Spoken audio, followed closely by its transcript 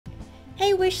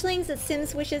Hey Wishlings, it's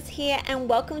Sims Wishes here and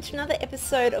welcome to another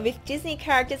episode of If Disney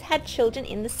Characters Had Children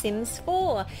in The Sims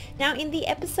 4. Now in the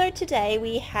episode today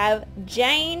we have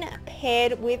Jane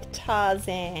paired with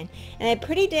Tarzan, and they're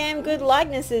pretty damn good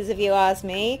likenesses if you ask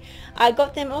me. I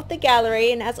got them off the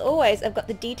gallery and as always I've got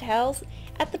the details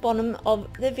at the bottom of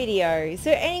the video.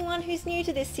 So anyone who's new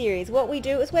to this series, what we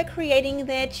do is we're creating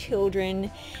their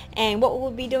children, and what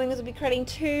we'll be doing is we'll be creating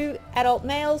 2 adult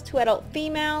males, 2 adult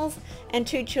females, and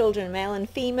 2 children, male and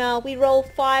female. We roll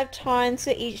 5 times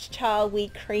for each child we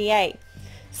create.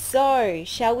 So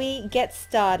shall we get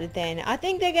started then? I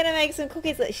think they're gonna make some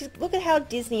cookies. Look at how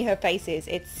Disney her face is.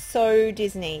 It's so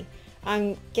Disney.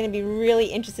 I'm gonna be really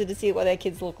interested to see what their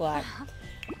kids look like.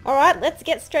 Alright, let's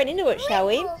get straight into it, shall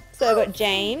we? So I've got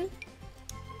Jane,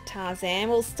 Tarzan.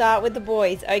 We'll start with the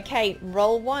boys. Okay,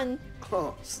 roll 1.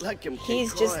 Oh, it's like him.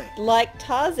 He's just like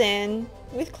Tarzan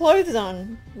with clothes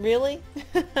on. Really?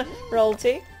 Roll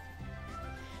 2.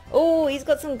 Oh, he's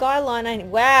got some guy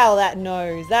line. Wow, that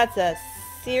nose. That's a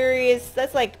serious...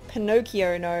 That's like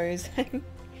Pinocchio nose.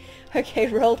 Okay,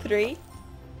 roll 3.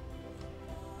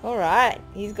 Alright,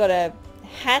 he's got a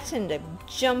hat and a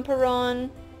jumper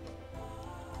on.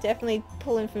 Definitely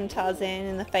pulling from Tarzan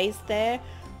in the face there.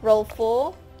 Roll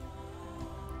 4.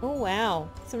 Oh wow,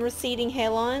 some receding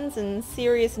hairlines and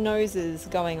serious noses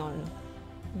going on.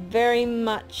 Very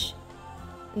much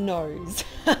nose.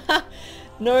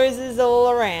 Noses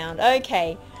all around.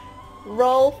 Okay,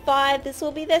 roll 5. This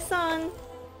will be their son.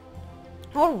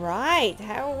 Alright,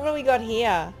 what do we got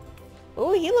here?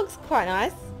 Oh, he looks quite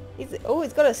nice.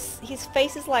 He's got his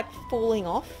face is like falling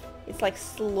off. It's like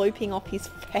sloping off his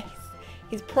face.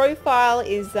 His profile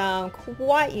is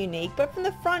quite unique, but from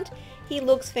the front, he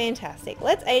looks fantastic.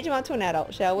 Let's age him up to an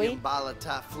adult, shall we?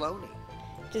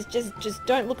 Just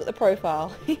don't look at the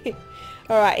profile.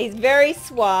 Alright, he's very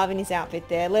suave in his outfit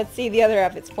there. Let's see the other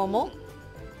outfits, formal.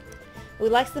 We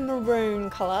like the maroon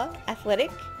color,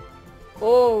 athletic.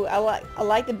 Oh, I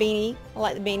like the beanie. I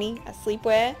like the beanie. A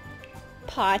sleepwear,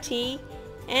 party,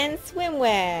 and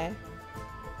swimwear.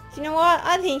 Do you know what?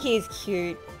 I think he's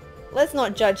cute. Let's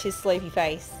not judge his sleepy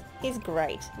face. He's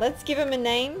great. Let's give him a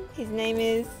name. His name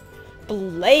is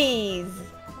Blaze.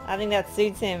 I think that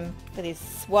suits him with his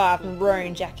suave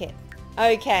maroon jacket.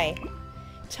 Okay.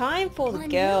 Time for the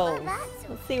girls.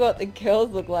 Let's see what the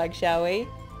girls look like, shall we?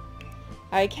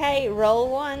 Okay, roll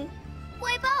 1.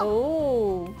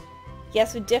 Oh.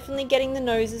 Yes, we're definitely getting the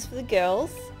noses for the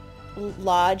girls.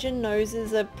 Larger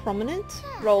noses are prominent.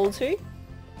 Roll 2.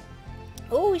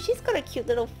 Oh, she's got a cute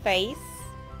little face.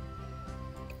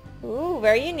 Ooh,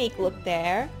 very unique look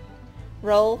there.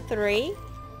 Roll 3.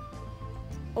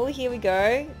 Oh, here we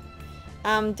go.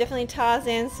 Definitely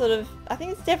Tarzan's sort of... I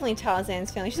think it's definitely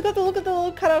Tarzan's family. She's got the look at the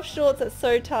little cut-off shorts that's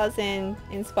so Tarzan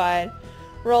inspired.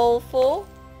 Roll 4.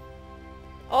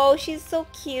 Oh, she's so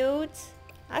cute.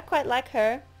 I quite like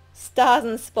her. Stars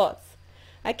and spots.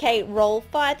 Okay, roll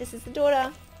 5. This is the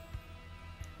daughter.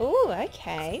 Ooh,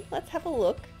 okay. Let's have a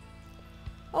look.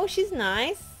 Oh, she's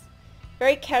nice.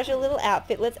 Very casual little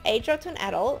outfit. Let's age her up to an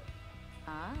adult.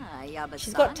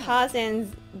 She's got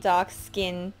Tarzan's dark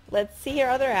skin. Let's see her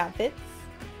other outfits.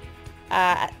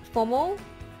 Formal.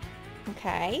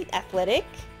 Okay. Athletic.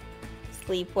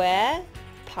 Sleepwear.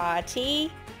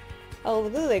 Party. Oh,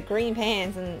 look at the green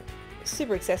pants and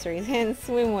super accessories and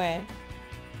swimwear.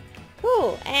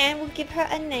 Cool. And we'll give her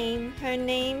a name. Her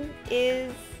name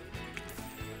is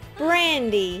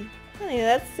Brandy. I think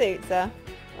that suits her.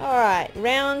 Alright,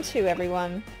 round 2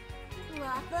 everyone.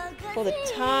 For the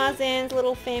Tarzan's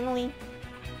little family.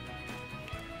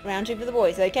 Round 2 for the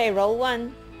boys. Okay, roll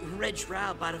 1.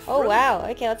 Oh wow,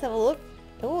 okay, let's have a look.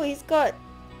 Oh, he's got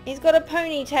a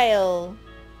ponytail.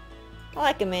 I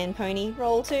like a man pony.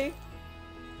 Roll 2.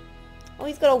 Oh,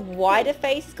 he's got a wider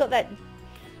face. He's got that...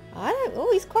 Oh,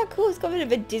 he's quite cool. He's got a bit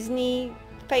of a Disney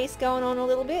face going on a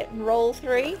little bit. Roll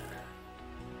 3.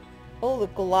 Oh, the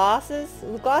glasses.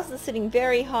 The glasses are sitting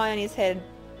very high on his head,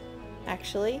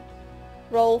 actually.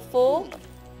 Roll 4.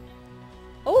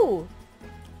 Oh,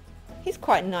 he's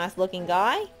quite a nice looking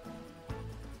guy.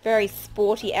 Very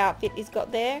sporty outfit he's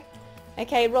got there.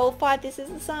 Okay, roll 5. This is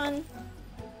the son.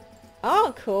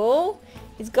 Oh, cool.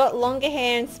 He's got longer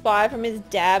hair inspired from his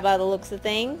dad by the looks of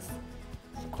things.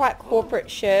 Quite corporate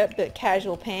shirt, but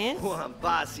casual pants.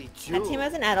 That's him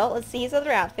as an adult. Let's see his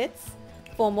other outfits.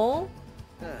 Formal.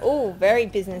 Oh, very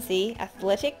businessy.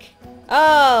 Athletic.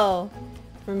 Oh,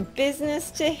 from business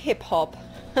to hip-hop.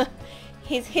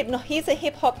 He's a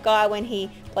hip-hop guy when he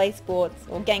plays sports,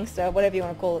 or gangster, whatever you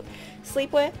want to call it.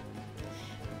 Sleepwear,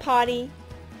 party,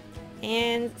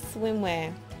 and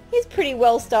swimwear. He's a pretty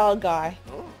well-styled guy.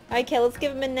 Okay, let's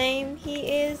give him a name. He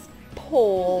is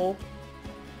Paul.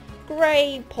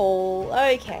 Great, Paul.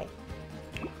 Okay.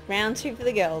 Round 2 for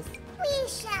the girls.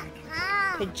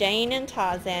 For Jane and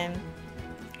Tarzan.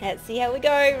 Let's see how we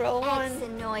go. Roll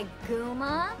 1.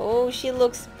 Oh, she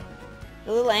looks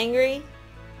a little angry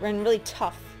and really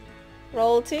tough.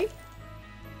 Roll 2.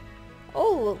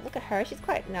 Oh, look at her. She's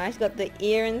quite nice. She's got the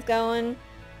earrings going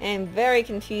and very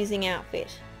confusing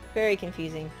outfit. Very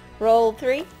confusing. Roll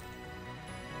 3.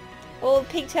 Oh,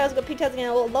 pigtails. Got pigtails again.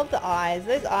 Oh, I love the eyes.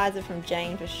 Those eyes are from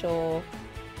Jane for sure.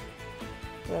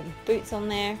 Got boots on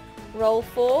there. Roll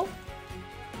 4.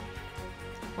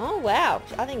 Oh, wow.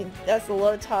 I think that's a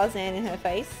lot of Tarzan in her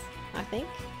face, I think.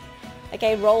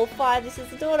 Okay, roll 5. This is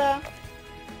the daughter.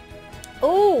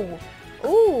 Ooh.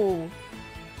 Ooh.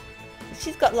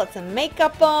 She's got lots of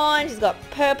makeup on. She's got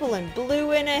purple and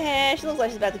blue in her hair. She looks like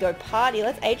she's about to go party.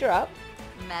 Let's age her up.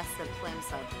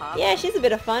 Yeah, she's a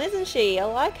bit of fun, isn't she? I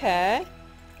like her.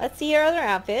 Let's see her other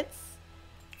outfits.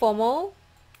 Formal.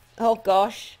 Oh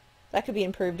gosh, that could be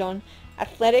improved on.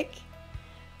 Athletic.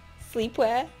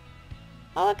 Sleepwear.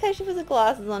 I like how she puts her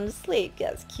glasses on to sleep.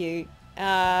 That's cute.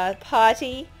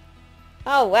 Party.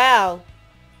 Oh wow.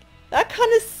 That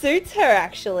kind of suits her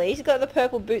actually. She's got the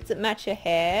purple boots that match her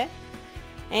hair.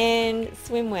 And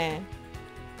swimwear.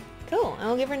 Cool. And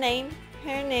we'll give her a name.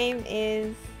 Her name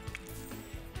is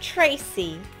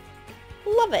Tracy.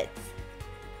 Love it.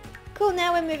 Cool,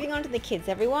 now we're moving on to the kids,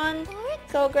 everyone.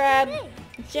 So I'll grab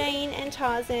Jane and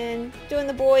Tarzan, doing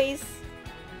the boys.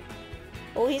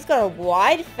 Oh, he's got a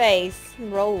wide face.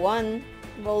 Roll 1.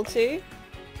 Roll 2.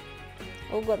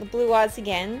 Oh, got the blue eyes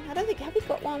again. I don't think, have we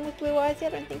got one with blue eyes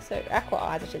yet? I don't think so. Aqua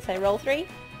eyes, I should say. Roll 3.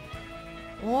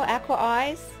 More aqua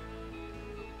eyes.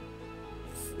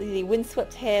 The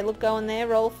windswept hair look going there.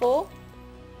 Roll 4.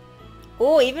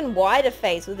 Oh, even wider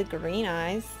face with the green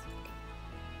eyes.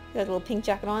 Got a little pink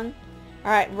jacket on.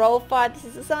 Alright, roll 5. This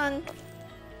is the sun.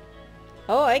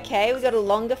 Oh, okay. We got a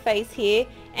longer face here.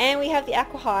 And we have the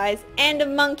aqua eyes and a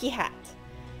monkey hat.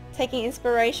 Taking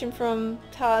inspiration from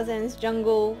Tarzan's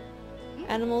jungle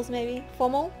animals, maybe.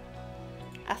 Formal.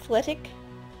 Athletic.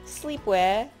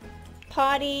 Sleepwear.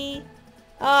 Party.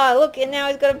 Oh, look, and now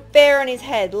he's got a bear on his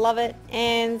head. Love it.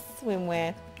 And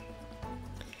swimwear.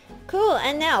 Cool,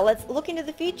 and now let's look into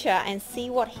the future and see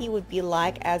what he would be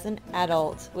like as an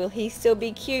adult. Will he still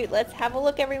be cute? Let's have a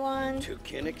look, everyone.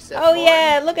 Oh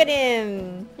yeah, look at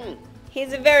him.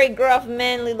 He's a very gruff,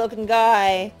 manly looking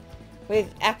guy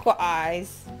with aqua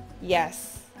eyes.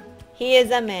 Yes, he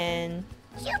is a man.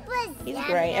 He's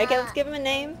great. Okay, let's give him a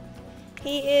name.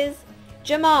 He is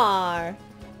Jamar.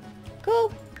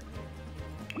 Cool.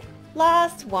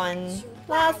 Last one.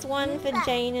 Last one for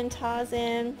Jane and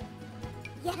Tarzan.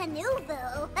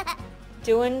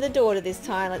 Doing the daughter this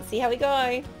time. Let's see how we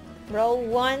go. Roll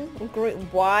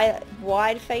 1.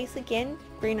 Wide face again.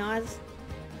 Green eyes.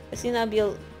 I assume that'll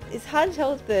be it's hard to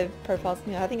tell with the profiles.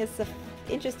 I think it's an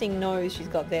interesting nose she's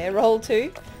got there. Roll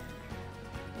 2.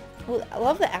 Well, I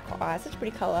love the aqua eyes. Such a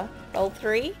pretty colour. Roll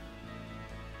 3.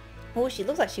 Oh, she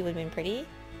looks like she would have been pretty.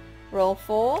 Roll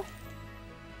 4.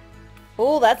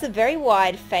 Oh, that's a very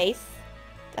wide face.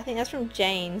 I think that's from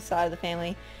Jane's side of the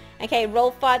family. Okay, roll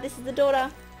 5. This is the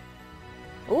daughter.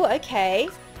 Oh, okay.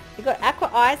 We've got aqua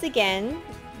eyes again.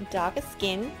 Darker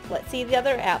skin. Let's see the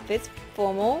other outfits.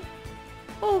 Formal.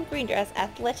 Oh, green dress.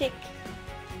 Athletic.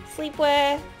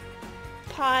 Sleepwear.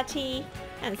 Party.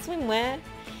 And swimwear.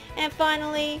 And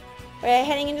finally, we're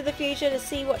heading into the future to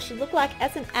see what she looked like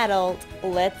as an adult.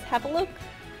 Let's have a look.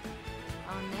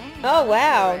 Oh,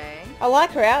 wow. I like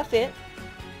her outfit.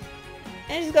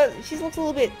 And she looks a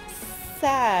little bit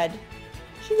sad.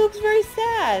 She looks very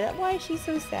sad. Why is she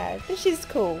so sad? But she's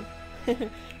cool.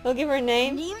 We'll give her a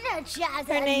name.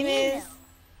 Her name is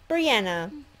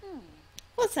Brianna.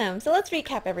 Awesome. So let's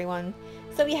recap, everyone.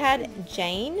 So we had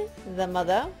Jane, the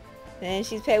mother. And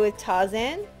she's paired with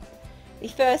Tarzan. The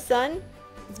first son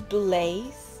is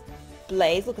Blaze.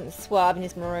 Blaze looking suave in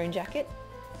his maroon jacket.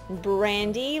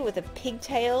 Brandy with the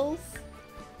pigtails.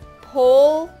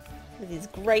 Paul with his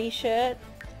grey shirt.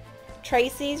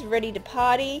 Tracy's ready to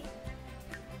party.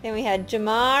 Then we had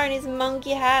Jamar in his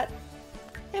monkey hat.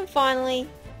 And finally,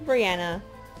 Brianna.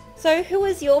 So who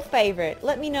was your favourite?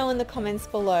 Let me know in the comments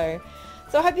below.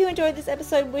 So I hope you enjoyed this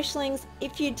episode, Wishlings.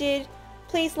 If you did,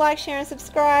 please like, share and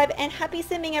subscribe. And happy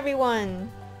simming,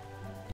 everyone!